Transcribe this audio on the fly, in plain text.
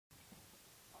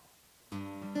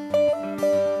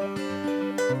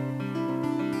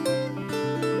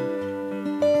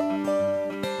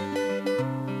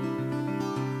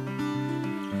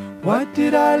Why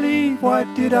did I leave? Why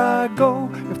did I go?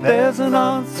 If there's an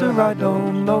answer I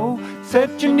don't know.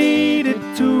 Said you needed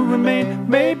to remain.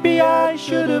 Maybe I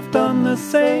should have done the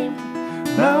same.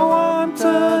 Now I'm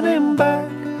turning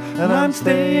back and I'm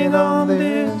staying on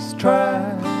this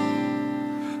track.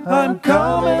 I'm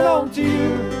coming home to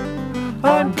you.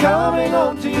 I'm coming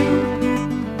home to you.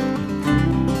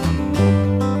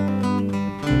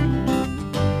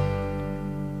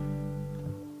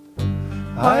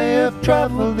 I have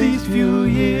travelled these few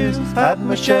years, had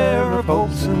my share of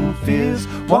hopes and fears,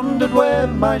 wondered where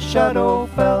my shadow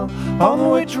fell,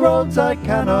 on which roads I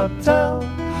cannot tell.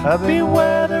 I've been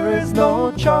where there is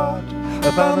no chart, I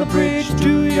found the bridge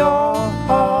to your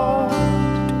heart.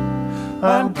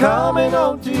 I'm coming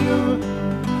home to you,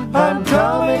 I'm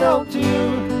coming home to you.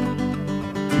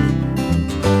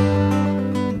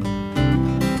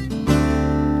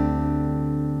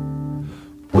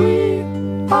 We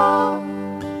are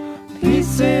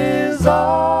pieces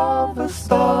of a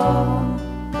star.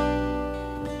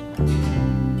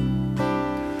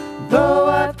 Though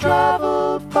I've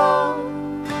travelled far,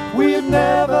 we've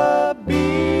never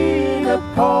been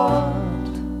apart.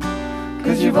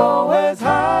 'Cause you've always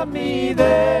had me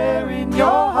there in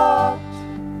your heart,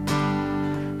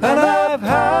 and I've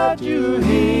had you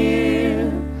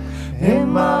here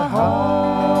in my heart.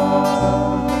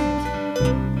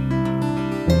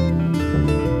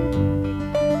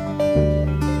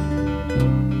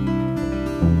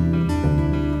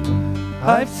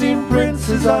 I've seen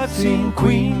princes, I've seen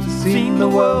queens, seen the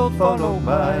world follow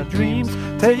my dreams,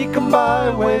 taken by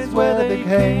ways where they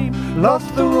became, lost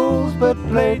the rules but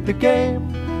played the game.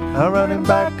 Now running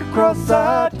back across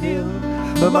that hill,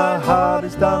 but my heart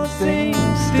is dancing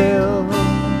still.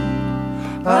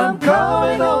 I'm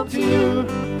coming home to you,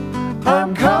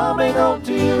 I'm coming home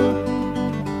to you.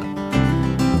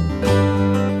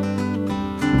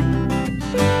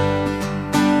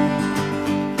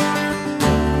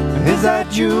 Is that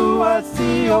you I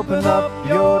see? Open up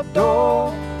your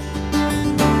door.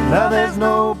 Now there's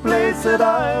no place that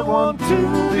I want to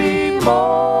be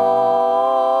more.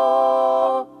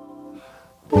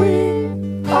 We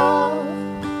are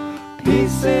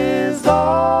pieces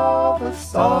of a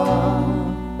song.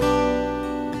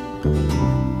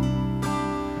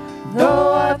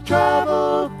 Though I've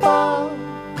travelled far,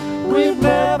 we've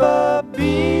never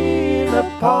been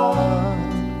apart.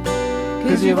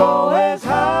 'Cause you've always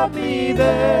had me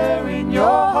there in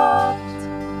your heart,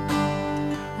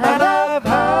 and I've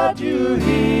had you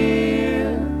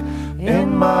here in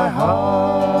my heart.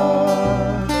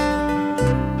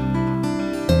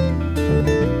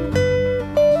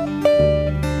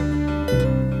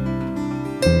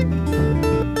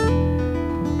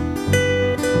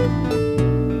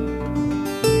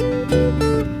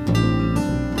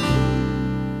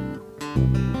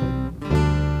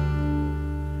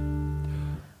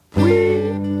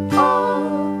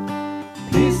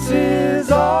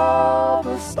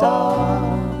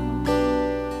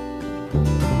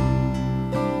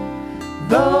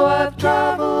 Though I've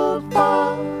travelled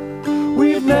far,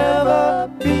 we've never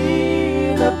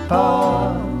been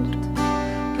apart.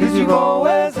 'Cause you've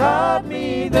always had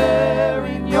me there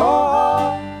in your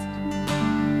heart,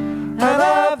 and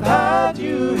I've had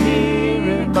you here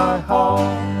in my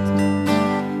heart.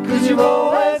 'Cause you've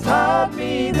always had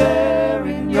me there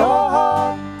in your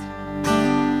heart,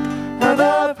 and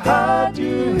I've had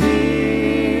you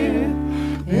here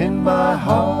in my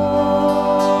heart.